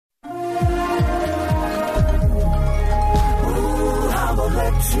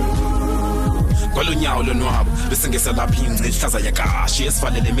Kwalonyawo lonwabo bese ngeselapha ingci ihlaza yakashi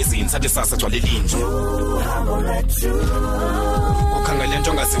esivalele emizini sathi sasa gcwale linje. Ukhangele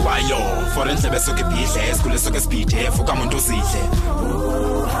into ongaziwayo for endlebe soke ibhidle esikhule soke sibhidef ukamuntu uzidle.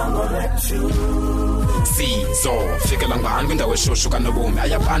 Sizo fikela ngani kwindawo eshushu kanobomi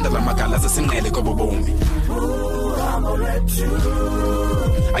ayaphanda lamagala zesinqele kobobomi.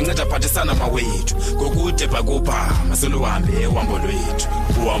 Anceda phathisana mawethu ngokude bhakupha masoluhambe uhambo lwethu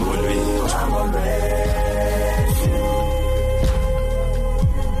uhambo lwethu.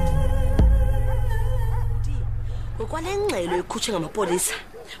 Ngokwalengxelo ikhutshe ngamapolisa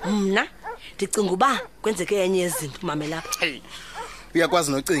mna ndicinga uba kwenzeke enye izinto mama lapha.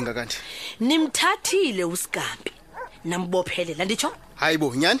 Uyakwazi nocinga kanti Nimthathile uSigambi nambophelela nditsho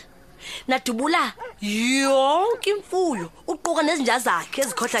hayibo nyani nadubula yonke imfuyo uquka nezinja zakhe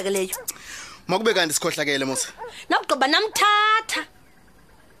ezikhohlakeleyo. makube kanti sikhohlakele Musa Nawugqiba namthatha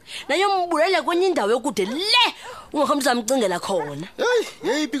nayombulele kwenye indawo yokude le ungahamba umcingela khona.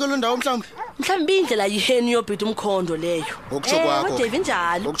 hey iphiko londawo Mhlawumbe indlela yiheni yobhida umkhondo leyo. Ngokusho kwakho Dave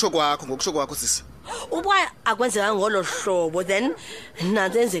njalo. Ngokusho kwakho sisi Uba akwenzeka ngolo hlobo then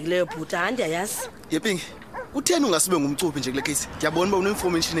nanzenzekileyo bhuta andiyayazi. Yepingi utheni ungasibe ngumcuphi nje kule case ngiyabona uba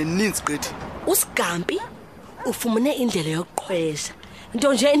une-information eninzi gqithi. Usigambi ufumene indlela yokuqhwesha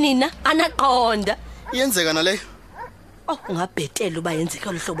into nje nina anaqonda Iyenzeka naleyo ungabhetela uba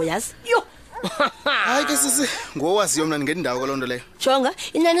yenzeka lo hlobo yazi yo. Hayi ke sisi ngowaziyo mina ngene indawo kwalondo leyo. Jonga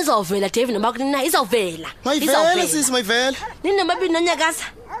inani izawuvela Dave noma kunina izawuvela. Mayivela sisi mayivela. Nini mabini nonyakaza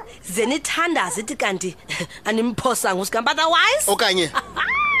zenithandaza ithi kanti animphosa nguSigambi otherwise.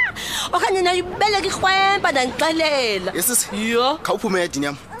 Okanye nayibeleka ikhwempa ndangixelela. Yesisi yo khawuphume edini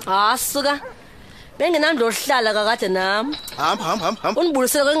yami. Suka bengenando ohlala kakade nami. Hamba.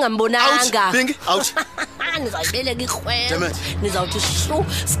 Unibulisele kwengambonanga. Out, Bingi, out. Nizayibeleka ikhwempa. Damn it. Nizawuthi shu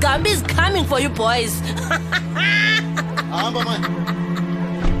Sigambi is coming for you boys. Hamba man.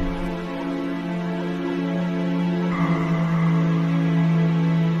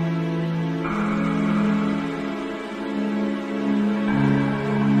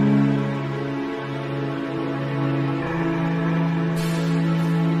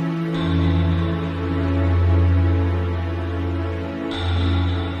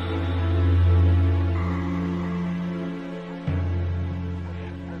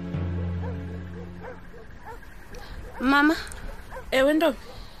 Mama, ewe ntombi,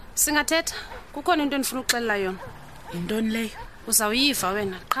 singathetha. Kukhona into endifuna ukuxelela yona. yintoni leyo? Uzawuyiva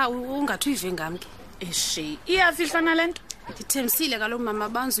wena, qha ungathi uyive ngami ke. Eshe, iyafihla nalento. Ndithembisile kaloku mama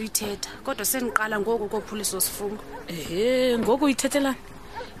banzi uyithetha, kodwa seniqala ngoku kophulisa osifungo. Ngoku uyithethelana?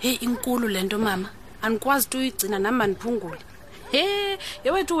 Hey, inkulu lento mama. Anikwazi tu uyigcina nami maniphungule.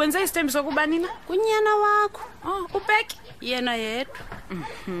 Yewethu wenze isithembiso kuba nina? Kunyana wakho. Ubheki? Yena yedwa.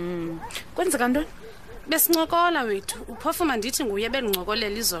 Kwenzeka ntoni? Besincokola wethu, uphofuma ndithi nguye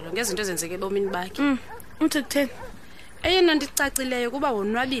bengincokolela izolo ngezinto ezenzeke ebomini bakhe. Uthi kutheni? Eyona ndicacileyo kuba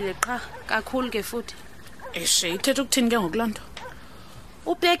wonwabile qha kakhulu ke futhi. Eshe, ithetha ukuthini ke ngokulonto?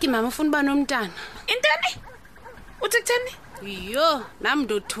 Ubheki mama ufuna uba nomntana. Inteni? Uthi kutheni? Yo, nami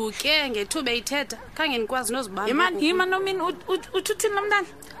ndothuke ngethuba ithetha, khange nikwazi nozibamba. Yima nomini uthini lo mntana?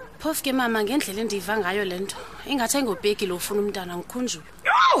 Phofu ke mama ngendlela endiva ngayo lento, ingathi engobheki lo ufuna umntana ngikhunjula.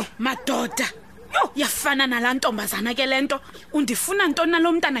 Yo, madoda. Yo, yafana nalantombazana ke lento. Undifuna ntoni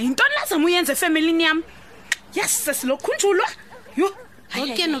nalo mntana? Yintoni lazama uyenze efamilini yami? Yes, sesilokhunjulwa. Yo,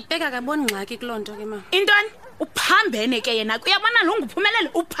 Ke nobheka kaboni ngxaki kulonto ke mama. intoni? Uphambene ke yena. Uyabona lo nguphumelele,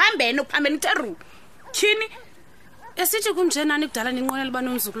 uphambene teru. Tyhini? Esithi kunjena nikudala ninqonela uba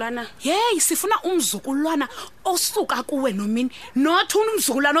nomzukulwana. Hey, sifuna umzukulwana osuka kuwe nomini. Not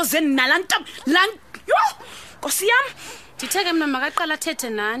umzukulwana ozeni nalanto. Yo, Nkosi yami. Nditheke mna makaqala thethe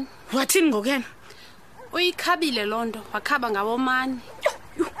nani. Wathini ngokena? Uyikhabile lonto, wakhaba ngabomani.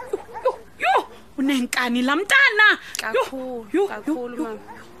 Yo, unenkani lamntana. Kakhulu mama.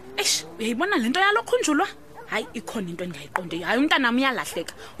 Eish, uyayibona lento yalokhunjulwa? Hayi ikhona into engayiqondiyo. Hayi umntana wami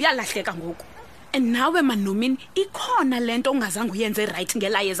uyalahleka ngoku. And nawe manomini ikhona lento ungazange uyenze right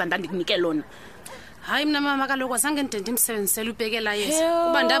ngelayeza ndandikunike lona. Hayi mina mama kaloku azange ndende imsebenzisela ubhekela yesa.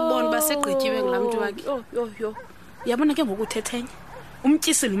 Kuba ndabona basegqityiwe nglamuntu wakhe. Yo. Uyabona ke ngoku uthethenye.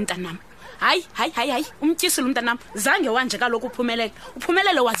 Umtyisile umntanami. Hayi, umtyisile umntanami. Zange wanje kaloku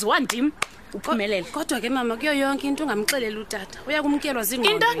uphumelele waziwa ndim. Uphumelele. Kodwa ke mama kuyo yonke into ungamxelela utata. Uyakumkelwa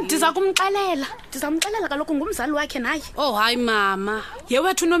zingqondo. Into ndizamxelela kaloku ngumzali wakhe naye. Oh hayi mama.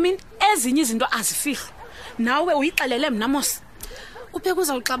 Yewethu nomini ezinye izinto azifihlo. Nawe uyixelele mina mos. Ubheka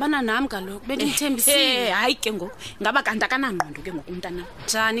uzawuxabana nami kaloku bendithembisile. Hayi ke ngoku ngaba kanti akanangqondo ke ngoku umntana.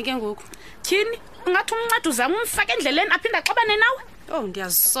 Njani ke ngoku? Tyhini ungathi umncadu zami umfaka endleleni aphinda axabane nawe? Oh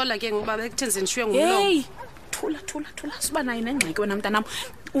ndiyazisola ke ngoba bekuthenzeni shwe ngumlomo. Hey, thula siba nayo nengxaki wena mntanami.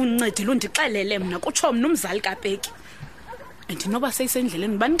 Uncedile undixelele mina kutsho mina umzali kaBheki. Andinoba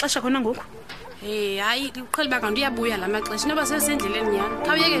seyisendleleni ngibani ixesha khona ngoku? Hey hayi uqhele banga ndiyabuya la maxesha noba sesendleleni nyana.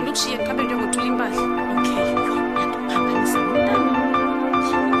 Khawuyeke ndikushiye khabe nje ngothula impahla. Okay, phambanisa mntana.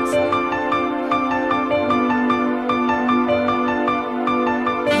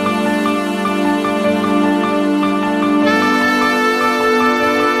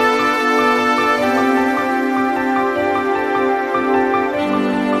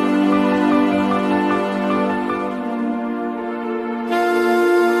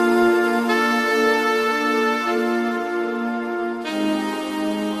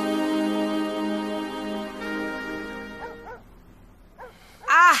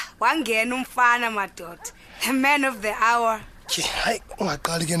 Wangena umfana madoda, the man of the hour. Hayi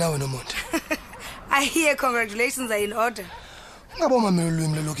ungaqali ke nawe nomuntu. I hear congratulations are in order. Ngabe umamela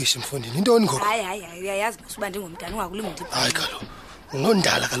ulwimi lelokishi mfondini intoni ngoku? Hayi uyayazi uba ndingumntana ungakulingi ndithi. Hayi kaloku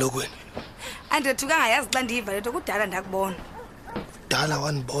unondala kaloku wena. Andethuka ngayazi xa ndiyiva lento kudala ndakubona. Dala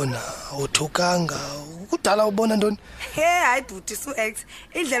wanibona uthukanga kudala ubona ntoni? Hayi bhuti su-ex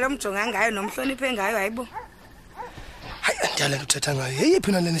indlela omjonga ngayo nomhloniphe ngayo hayibo. Hayi andiyala nto uthetha ngayo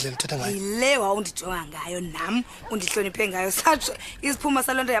yeyiphi nale ndlela uthetha ngayo? Yile wawundijonga ngayo nam undihloniphe ngayo satsho isiphuma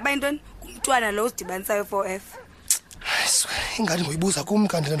salonto yaba intoni kumntwana lo usidibanisayo 4F. Ingane ngoyibuza kum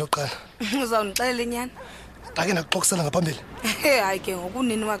kanti le nto qala. Uzawundixelela inyani? Ndake ndakuxoxisela ngaphambili. Hayi ke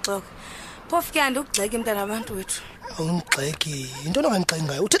ngokunini waxoka. Phofu ke andikugxeki mntana abantu wethu. Awungixeki into nongangixeki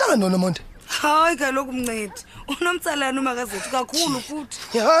ngayo uthetha ngantoni nomonde? Hayi kaloku mncedi unomtsalane umakazethu kakhulu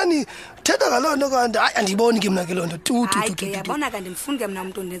futhi. Yani uthetha ngaloo nto kanti hayi andiyiboni ke mna ke loo nto tu. Hayi ke yabona kanti ndifuni ke mna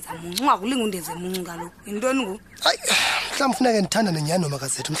umuntu ondenza muncu ungakulingi undenze muncu kaloku yintoni ngoku? Hayi mhlawumbi funeka ndithanda nenyani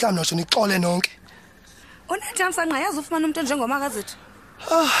nomakazethu mhlawumbi nosho nixole nonke. Unethamsanqa yazi ufumana umuntu njengomakazethu?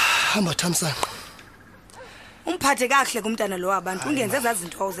 Hamba thamsanqa. Umphathe kahle kumntana lo wabantu ungenze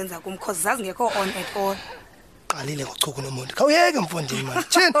zazinto awuzenza kum because zazingekho on at all. Qalile ngochuku nomuntu khawuyeke mfondini manje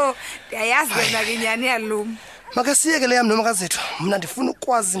thini? Ndiyayazi ke mna ke nyani yaluma. Makasiyeke le yami nomakazethu mna ndifuna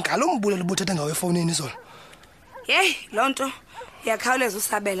ukwazi ngalombulelo ubuthetha ngawe efonini izolo. Hey lonto uyakhawuleza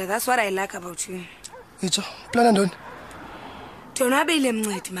usabela that's what I like about you. Itsho plana ntoni? Ndonwabile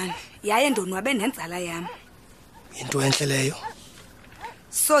mncedi man yaye ndonwabe nenzala yami. Into enhle leyo.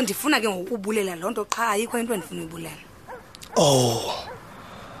 So ndifuna ke ngokubulela lonto qha ayikho into endifuna uyibulela. Oh.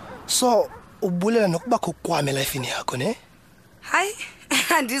 So ubulela nokuba kukwame life ini yakho ne? Hayi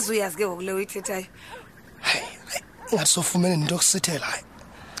andizuyazi ke ngokule uyithethayo. Hayi ngathi sofumene into yokusithela hayi.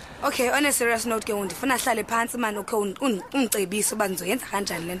 Okay on a serious note ke undifuna hlale phansi man ukhe ungicebise uba ngizoyenza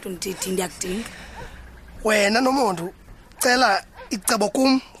kanjani lento ndithi ndiyakudinga. Wena nomuntu cela icebo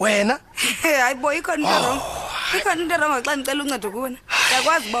kum wena. Hayibo ikho into wrong. Ikho into wrong xa ngicela uncedo kuwena.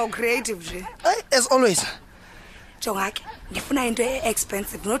 Uyakwazi uba ucreative nje. As always. Jonga ke ndifuna into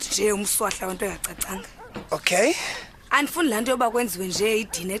expensive not nje umswahla wento yacacanga. Okay. Andifuni lanto yoba kwenziwe nje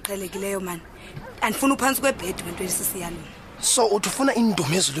idini eqhelekileyo man. Andifuna uphansi kwebed wento esisiyalweni. So uthufuna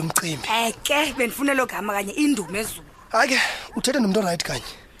indumo ezulu yomcimbi. Ke bendifuna lo gama kanye indumo ezulu. Hayi ke uthethe nomuntu right kanye.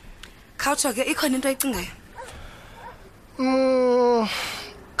 Khawutho ke ikhona into oyicingayo.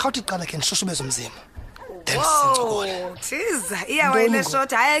 Khawuthi qala ke ndishushubeze umzimba. Then senzukole. Thiza iyawayile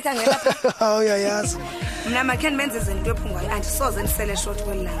short hayi ayikhangela pha. Uyayazi. Mina makhe ndimenze izinto ephungwayo andisoze ndisele short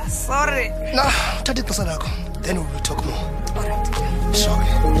kwelanga. Sorry. Na, thatha ixesha lakho. Then we will talk more. Alright.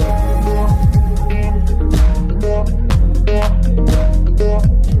 Sure.